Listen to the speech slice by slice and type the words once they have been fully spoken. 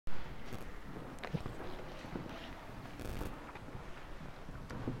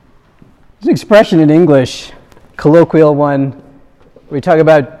There's an expression in English, colloquial one, where we talk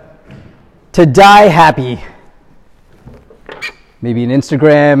about to die happy. Maybe an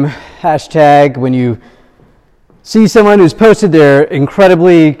Instagram hashtag when you see someone who's posted their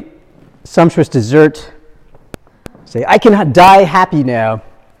incredibly sumptuous dessert. Say, I can die happy now.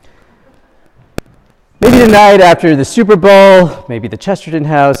 Maybe tonight after the Super Bowl, maybe the Chesterton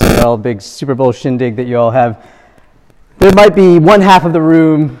House, the big Super Bowl shindig that you all have, there might be one half of the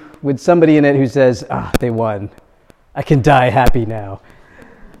room with somebody in it who says, they won. I can die happy now.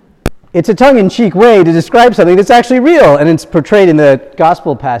 It's a tongue-in-cheek way to describe something that's actually real, and it's portrayed in the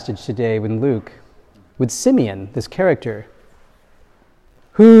gospel passage today with Luke, with Simeon, this character,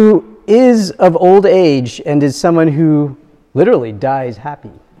 who is of old age and is someone who literally dies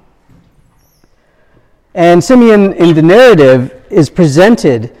happy. And Simeon in the narrative is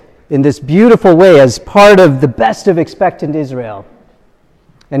presented in this beautiful way as part of the best of expectant Israel.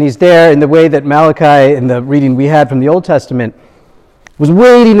 And he's there in the way that Malachi, in the reading we had from the Old Testament, was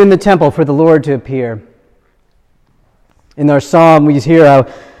waiting in the temple for the Lord to appear. In our psalm, we hear how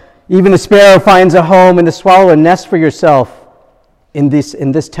even the sparrow finds a home and the swallow a nest for yourself in this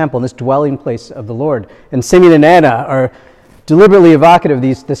temple, in this dwelling place of the Lord. And Simeon and Anna are deliberately evocative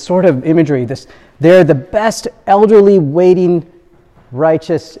of this sort of imagery. They're the best elderly, waiting,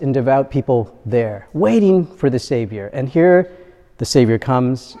 righteous, and devout people there, waiting for the Savior. And here, the Savior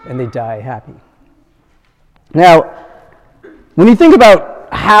comes, and they die happy. Now, when you think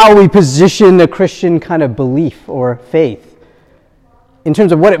about how we position a Christian kind of belief or faith, in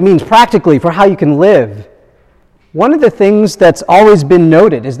terms of what it means practically for how you can live, one of the things that's always been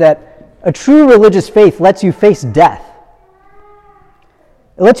noted is that a true religious faith lets you face death.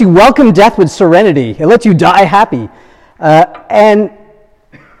 It lets you welcome death with serenity. It lets you die happy. And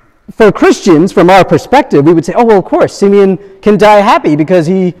for Christians, from our perspective, we would say, of course, Simeon can die happy because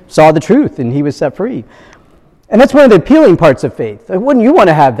he saw the truth and he was set free. And that's one of the appealing parts of faith. Wouldn't you want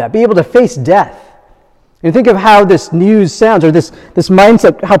to have that? Be able to face death. And think of how this news sounds, or this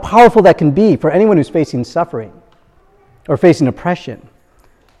mindset, how powerful that can be for anyone who's facing suffering or facing oppression.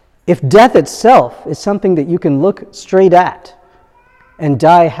 If death itself is something that you can look straight at and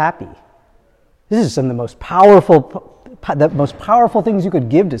die happy, this is some of the most powerful things you could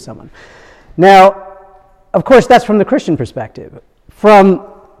give to someone. Now, of course, that's from the Christian perspective. From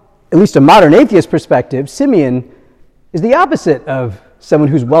at least a modern atheist perspective, Simeon is the opposite of someone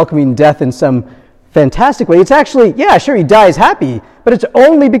who's welcoming death in some fantastic way. It's actually, sure, he dies happy, but it's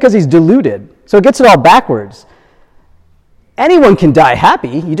only because he's deluded. So it gets it all backwards. Anyone can die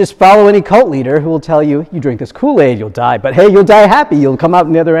happy. You just follow any cult leader who will tell you, you drink this Kool-Aid, you'll die. But hey, you'll die happy. You'll come out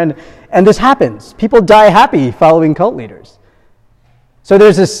on the other end. And this happens. People die happy following cult leaders. So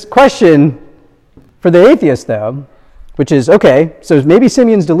there's this question for the atheist, though, which is, okay, so maybe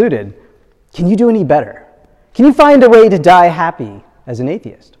Simeon's deluded. Can you do any better? Can you find a way to die happy as an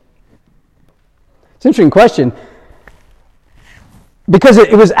atheist? It's an interesting question, because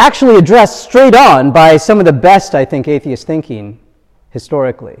it was actually addressed straight on by some of the best, I think, atheist thinking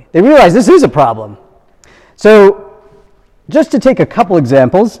historically. They realized this is a problem. So just to take a couple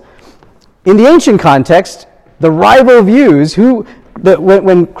examples, in the ancient context, the rival views,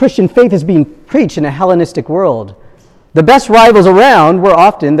 when Christian faith is being preached in a Hellenistic world, the best rivals around were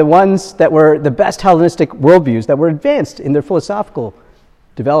often the ones that were the best Hellenistic worldviews that were advanced in their philosophical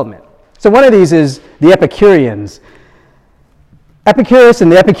development. So one of these is the Epicureans. Epicurus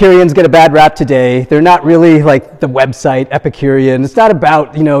and the Epicureans get a bad rap today. They're not really like the website Epicurean. It's not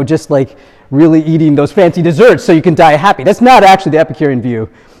about, just like really eating those fancy desserts so you can die happy. That's not actually the Epicurean view.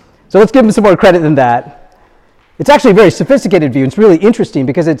 So let's give them some more credit than that. It's actually a very sophisticated view. It's really interesting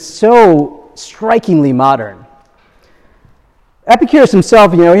because it's so strikingly modern. Epicurus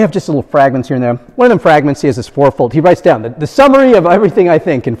himself, we have just little fragments here and there. One of them fragments, he has this fourfold. He writes down the summary of everything I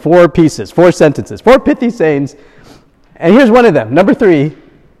think in 4 pieces, 4 sentences, 4 pithy sayings. And here's one of them. Number 3,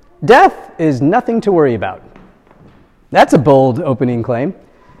 death is nothing to worry about. That's a bold opening claim.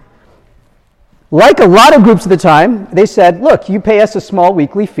 Like a lot of groups at the time, they said, look, you pay us a small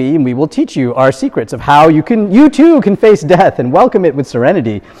weekly fee and we will teach you our secrets of how you too can face death and welcome it with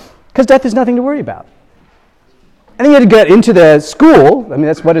serenity, because death is nothing to worry about. And then you had to get into the school.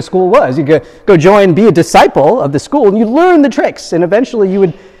 That's what a school was. You go join, be a disciple of the school, and you learn the tricks. And eventually you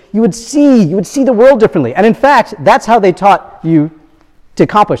would see the world differently. And in fact, that's how they taught you to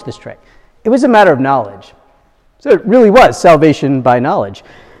accomplish this trick. It was a matter of knowledge. So it really was salvation by knowledge.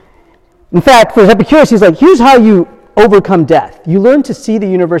 In fact, for Epicurus, he's like, here's how you overcome death. You learn to see the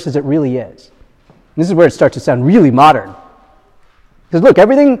universe as it really is. And this is where it starts to sound really modern. Because look,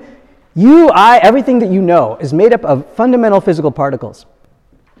 everything that you know is made up of fundamental physical particles.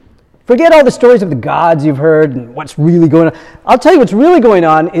 Forget all the stories of the gods you've heard and what's really going on. I'll tell you what's really going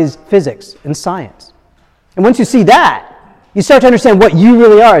on is physics and science. And once you see that, you start to understand what you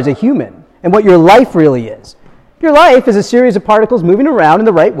really are as a human and what your life really is. Your life is a series of particles moving around in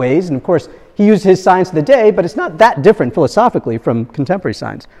the right ways, and of course, he used his science of the day, but it's not that different philosophically from contemporary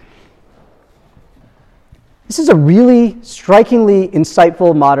science. This is a really strikingly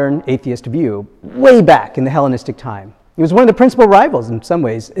insightful modern atheist view, way back in the Hellenistic time. He was one of the principal rivals in some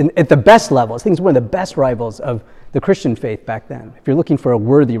ways, at the best levels. I think he's one of the best rivals of the Christian faith back then, if you're looking for a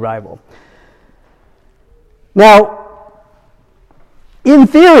worthy rival. Now, in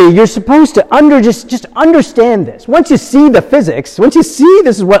theory, you're supposed to just understand this. Once you see the physics, once you see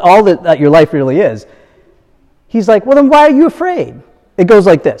this is what all that your life really is, he's like, well, then why are you afraid? It goes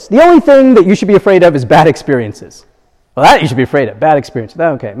like this. The only thing that you should be afraid of is bad experiences. Well, that you should be afraid of, bad experiences.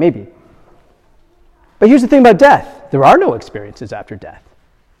 Okay, maybe. But here's the thing about death. There are no experiences after death.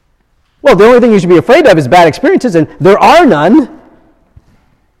 Well, the only thing you should be afraid of is bad experiences, and there are none.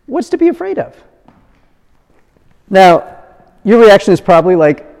 What's to be afraid of? Now, your reaction is probably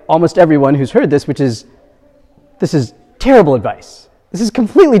like almost everyone who's heard this, which is, this is terrible advice. This is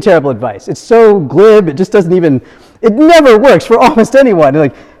completely terrible advice. It's so glib, it just doesn't even, it never works for almost anyone.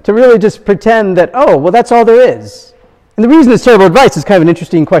 Like, to really just pretend that, oh, well, that's all there is. And the reason it's terrible advice is kind of an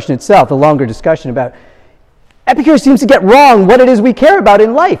interesting question itself, a longer discussion about, Epicurus seems to get wrong what it is we care about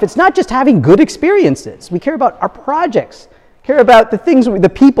in life. It's not just having good experiences. We care about our projects, care about the things, the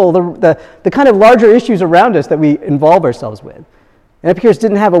people, the kind of larger issues around us that we involve ourselves with. And Epicurus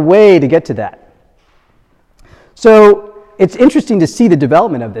didn't have a way to get to that. So it's interesting to see the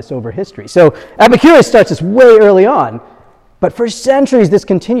development of this over history. So Epicurus starts this way early on, but for centuries this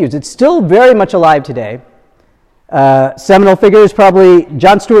continues. It's still very much alive today. Seminal figure is probably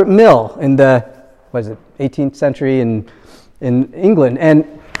John Stuart Mill in the, 18th century in England. And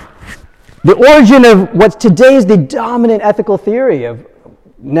the origin of what today is the dominant ethical theory of,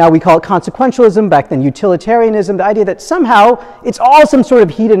 now we call it consequentialism, back then utilitarianism, the idea that somehow it's all some sort of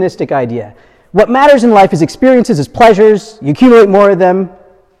hedonistic idea. What matters in life is experiences, is pleasures. You accumulate more of them,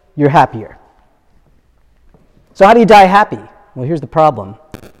 you're happier. So how do you die happy? Well, here's the problem.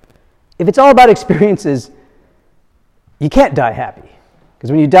 If it's all about experiences, you can't die happy. Because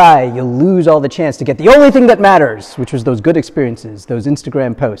when you die, you'll lose all the chance to get the only thing that matters, which was those good experiences, those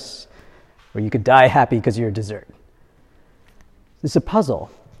Instagram posts, where you could die happy because you're a dessert. This is a puzzle.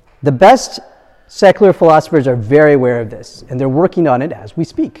 The best secular philosophers are very aware of this, and they're working on it as we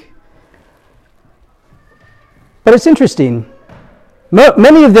speak. But it's interesting.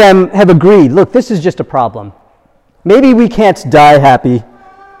 Many of them have agreed, look, this is just a problem. Maybe we can't die happy,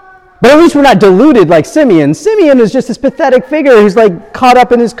 but at least we're not deluded like Simeon. Simeon is just this pathetic figure who's like caught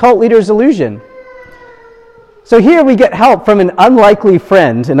up in his cult leader's illusion. So here we get help from an unlikely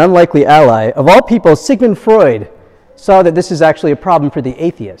friend, an unlikely ally. Of all people, Sigmund Freud saw that this is actually a problem for the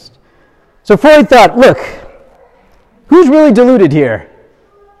atheist. So Freud thought, look, who's really deluded here?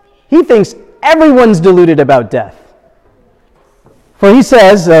 He thinks everyone's deluded about death. For he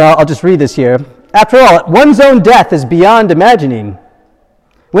says, I'll just read this here, after all, one's own death is beyond imagining.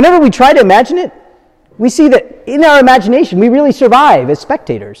 Whenever we try to imagine it, we see that in our imagination, we really survive as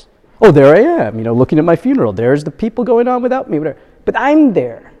spectators. Oh, there I am, looking at my funeral. There's the people going on without me, whatever. But I'm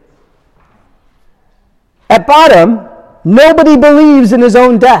there. At bottom, nobody believes in his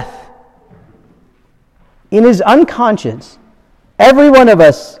own death. In his unconscious, every one of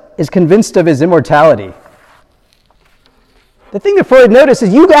us is convinced of his immortality. The thing that Freud noticed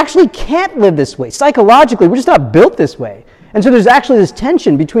is you actually can't live this way. Psychologically, we're just not built this way. And so there's actually this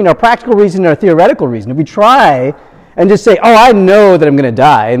tension between our practical reason and our theoretical reason. If we try and just say, oh, I know that I'm going to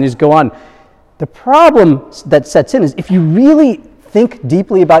die, and just go on. The problem that sets in is if you really think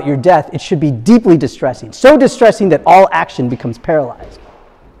deeply about your death, it should be deeply distressing. So distressing that all action becomes paralyzed.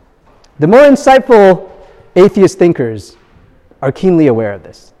 The more insightful atheist thinkers are keenly aware of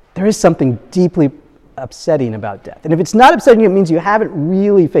this. There is something deeply upsetting about death. And if it's not upsetting you, it means you haven't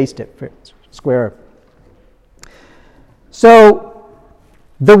really faced it square. So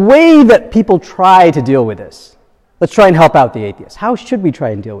the way that people try to deal with this, let's try and help out the atheists. How should we try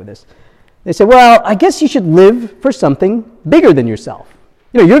and deal with this? They say, well, I guess you should live for something bigger than yourself.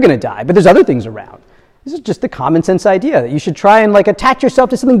 You're going to die, but there's other things around. This is just a common sense idea that you should try and attach yourself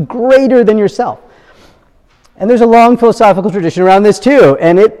to something greater than yourself. And there's a long philosophical tradition around this too,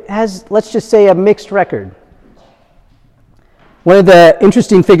 and it has, let's just say, a mixed record. One of the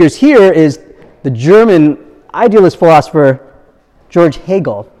interesting figures here is the German idealist philosopher George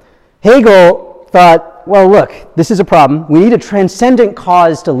Hegel. Hegel thought, well, look, this is a problem. We need a transcendent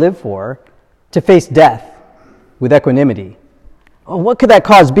cause to live for, to face death with equanimity. Well, what could that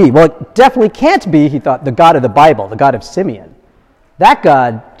cause be? Well, it definitely can't be, he thought, the God of the Bible, the God of Simeon. That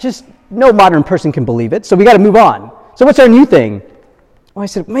God, just no modern person can believe it, so we got to move on. So what's our new thing? Well, I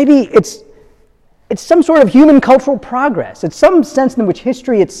said, maybe it's some sort of human cultural progress. It's some sense in which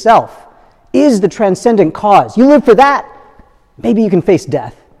history itself is the transcendent cause. You live for that, maybe you can face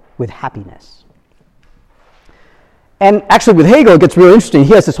death with happiness. And actually with Hegel, it gets really interesting.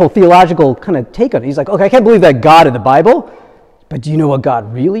 He has this whole theological kind of take on it. He's like, okay, I can't believe that God in the Bible, but do you know what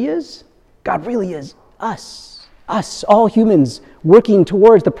God really is? God really is us. Us, all humans, working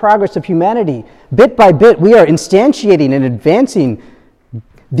towards the progress of humanity. Bit by bit, we are instantiating and advancing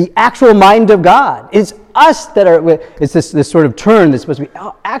the actual mind of God. It's us that are, it's this sort of turn that's supposed to be,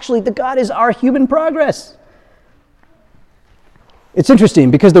 oh, actually, the God is our human progress. It's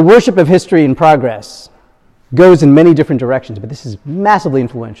interesting because the worship of history and progress goes in many different directions, but this is massively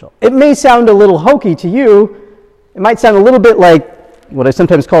influential. It may sound a little hokey to you. It might sound a little bit like what I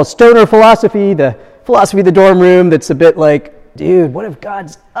sometimes call stoner philosophy, the philosophy of the dorm room that's a bit like, dude, what if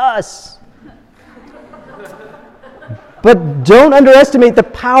God's us? But don't underestimate the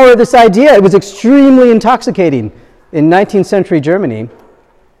power of this idea. It was extremely intoxicating in 19th century Germany,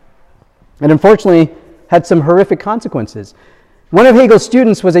 and unfortunately had some horrific consequences. One of Hegel's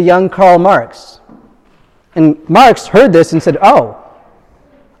students was a young Karl Marx. And Marx heard this and said, oh,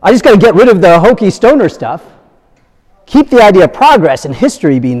 I just got to get rid of the hokey stoner stuff, keep the idea of progress and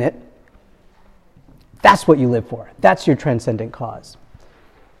history being it. That's what you live for. That's your transcendent cause.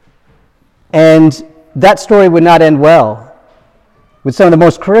 And that story would not end well. With some of the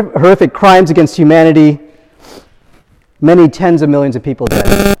most horrific crimes against humanity, many tens of millions of people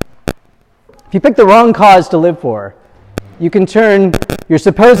dead. If you pick the wrong cause to live for, you can turn your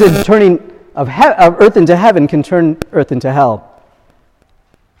supposed turning of earth into heaven can turn earth into hell.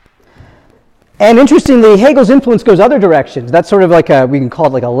 And interestingly, Hegel's influence goes other directions. That's sort of like we can call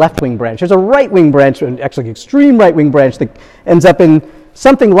it like a left-wing branch. There's a right-wing branch, actually an extreme right-wing branch that ends up in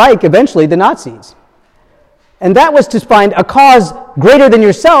something like, eventually, the Nazis. And that was to find a cause greater than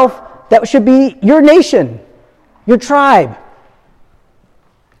yourself that should be your nation, your tribe.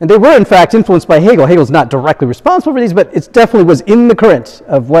 And they were, in fact, influenced by Hegel. Hegel's not directly responsible for these, but it definitely was in the current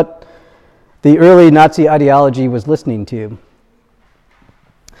of what the early Nazi ideology was listening to.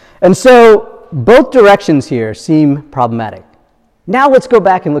 And so both directions here seem problematic. Now let's go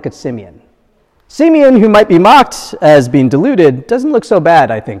back and look at Simeon. Simeon, who might be mocked as being deluded, doesn't look so bad,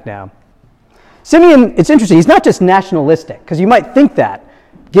 I think, now. Simeon, it's interesting, he's not just nationalistic, because you might think that,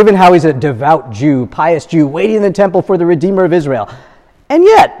 given how he's a devout Jew, pious Jew, waiting in the temple for the Redeemer of Israel. And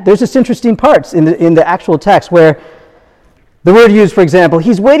yet, there's this interesting parts in the actual text where the word used, for example,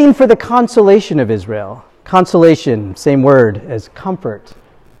 he's waiting for the consolation of Israel. Consolation, same word as comfort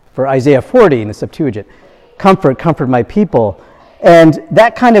for Isaiah 40 in the Septuagint. Comfort, comfort my people. And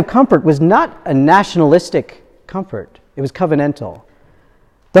that kind of comfort was not a nationalistic comfort. It was covenantal.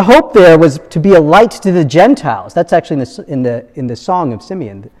 The hope there was to be a light to the Gentiles. That's actually in the song of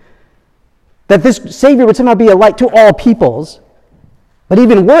Simeon. That this Savior would somehow be a light to all peoples. But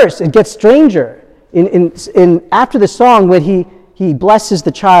even worse, it gets stranger. After the song, when he blesses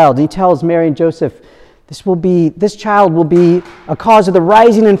the child, he tells Mary and Joseph, this child will be a cause of the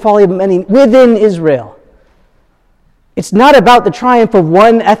rising and falling of many within Israel. It's not about the triumph of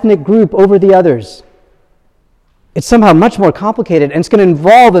one ethnic group over the others. It's somehow much more complicated, and it's going to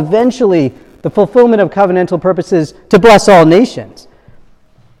involve eventually the fulfillment of covenantal purposes to bless all nations.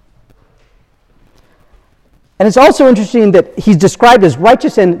 And it's also interesting that he's described as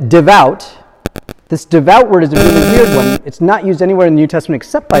righteous and devout. This devout word is a really weird one. It's not used anywhere in the New Testament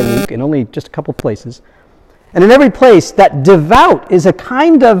except by Luke, in only just a couple places. And in every place, that devout is a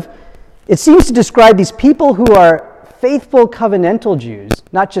kind of, it seems to describe these people who are faithful covenantal Jews,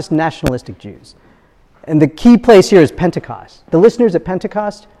 not just nationalistic Jews. And the key place here is Pentecost. The listeners at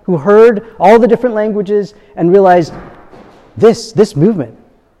Pentecost who heard all the different languages and realized this movement,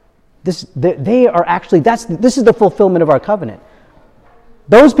 they are actually, this is the fulfillment of our covenant.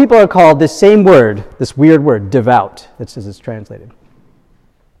 Those people are called this same word, this weird word, devout, that's as it's translated.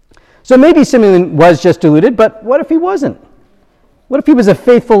 So maybe Simeon was just deluded, but what if he wasn't? What if he was a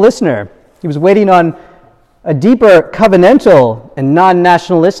faithful listener? He was waiting on a deeper covenantal and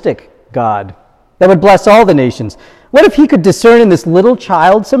non-nationalistic God that would bless all the nations. What if he could discern in this little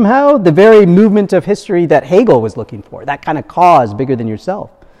child somehow the very movement of history that Hegel was looking for, that kind of cause bigger than yourself?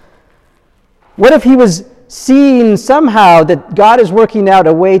 What if he was seeing somehow that God is working out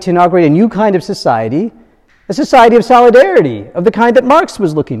a way to inaugurate a new kind of society, a society of solidarity, of the kind that Marx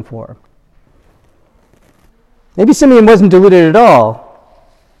was looking for? Maybe Simeon wasn't deluded at all,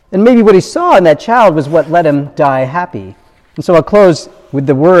 and maybe what he saw in that child was what let him die happy. And so I'll close with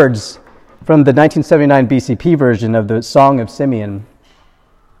the words from the 1979 BCP version of the Song of Simeon.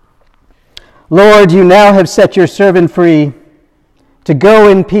 Lord, you now have set your servant free to go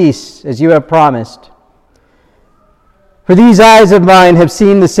in peace as you have promised. For these eyes of mine have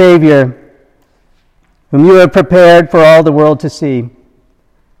seen the Savior, whom you have prepared for all the world to see,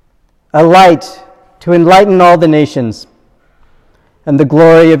 a light to enlighten all the nations, and the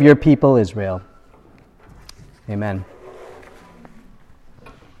glory of your people Israel. Amen.